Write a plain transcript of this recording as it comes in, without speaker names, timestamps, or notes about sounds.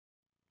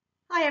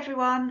Hi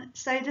everyone.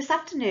 So this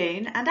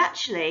afternoon, and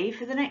actually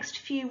for the next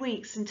few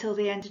weeks until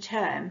the end of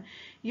term,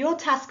 your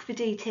task for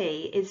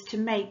DT is to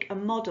make a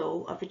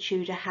model of a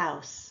Tudor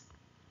house.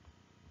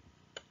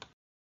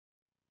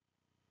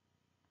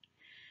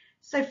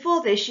 So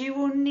for this you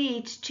will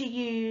need to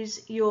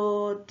use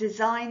your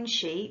design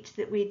sheet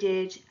that we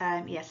did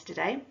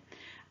yesterday,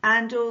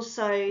 and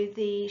also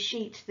the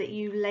sheet that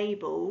you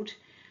labelled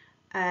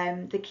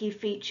the key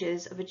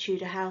features of a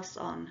Tudor house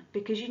on,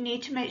 because you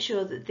need to make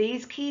sure that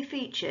these key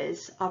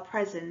features are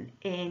present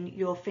in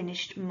your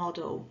finished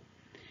model.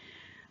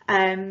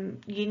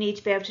 You need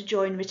to be able to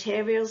join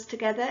materials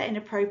together in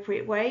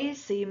appropriate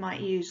ways, so you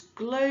might use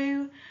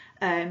glue,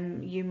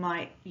 you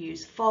might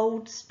use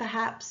folds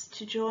perhaps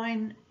to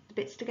join the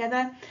bits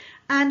together,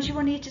 and you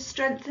will need to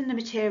strengthen the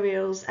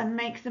materials and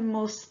make them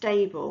more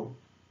stable.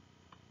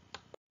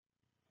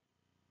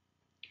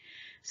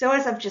 So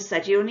as I've just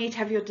said, you'll need to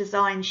have your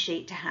design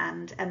sheet to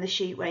hand and the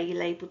sheet where you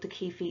labelled the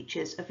key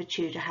features of a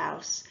Tudor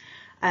house.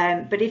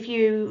 But if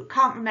you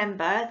can't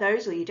remember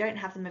those or you don't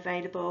have them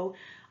available,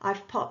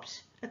 I've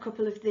popped a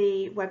couple of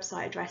the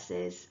website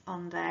addresses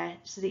on there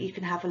so that you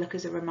can have a look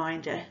as a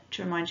reminder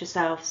to remind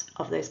yourselves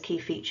of those key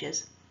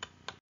features.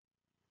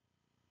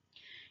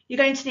 You're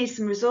going to need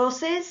some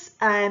resources.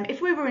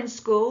 If we were in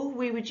school,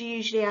 we would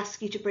usually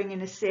ask you to bring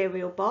in a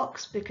cereal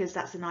box because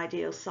that's an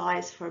ideal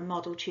size for a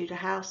model Tudor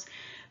house,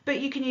 but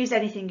you can use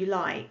anything you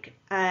like.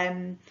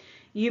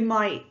 You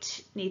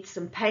might need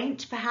some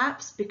paint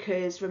perhaps,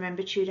 because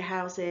remember Tudor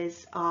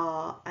houses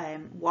are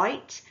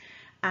white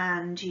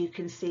and you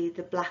can see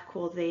the black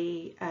or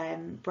the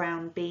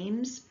brown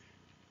beams.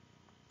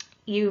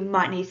 You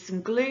might need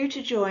some glue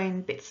to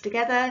join bits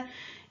together.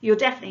 You'll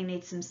definitely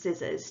need some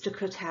scissors to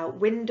cut out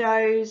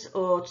windows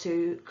or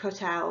to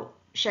cut out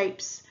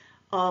shapes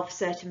of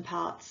certain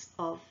parts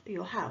of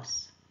your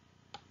house.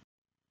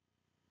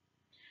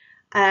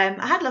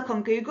 I had a look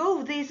on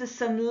Google. These are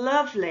some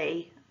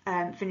lovely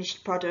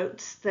finished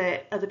products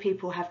that other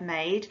people have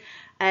made.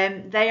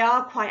 They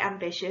are quite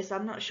ambitious.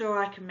 I'm not sure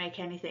I can make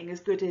anything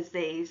as good as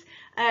these,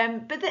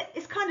 but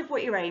it's kind of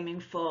what you're aiming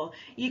for.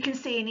 You can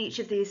see in each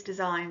of these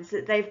designs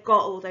that they've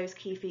got all those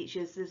key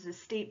features. There's a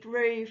steep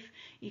roof,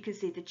 you can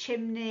see the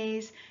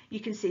chimneys, you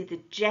can see the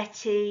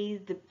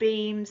jetty, the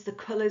beams, the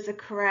colours are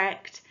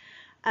correct,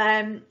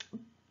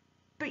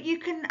 but you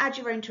can add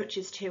your own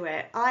touches to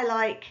it. I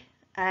like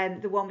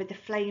the one with the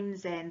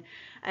flames in.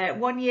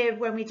 One year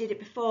when we did it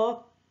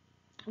before,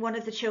 one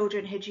of the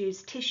children had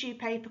used tissue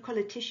paper,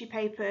 coloured tissue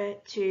paper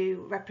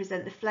to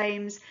represent the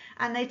flames,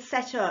 and they'd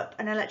set up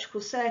an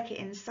electrical circuit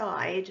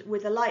inside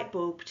with a light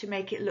bulb to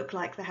make it look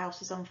like the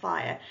house was on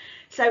fire.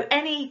 So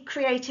any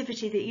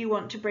creativity that you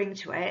want to bring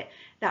to it,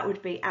 that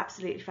would be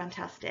absolutely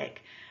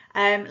fantastic.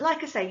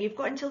 Like I say, you've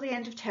got until the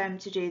end of term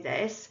to do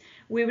this.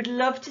 We would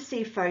love to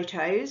see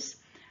photos,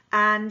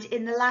 and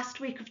in the last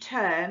week of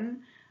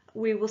term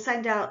we will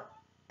send out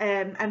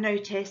a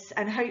notice,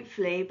 and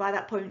hopefully by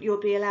that point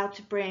you'll be allowed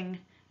to bring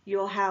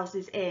your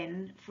houses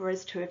in for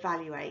us to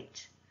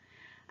evaluate.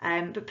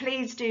 But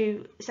please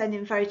do send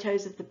in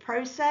photos of the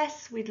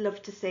process. We'd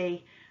love to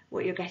see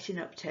what you're getting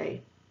up to.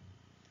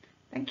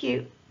 Thank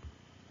you.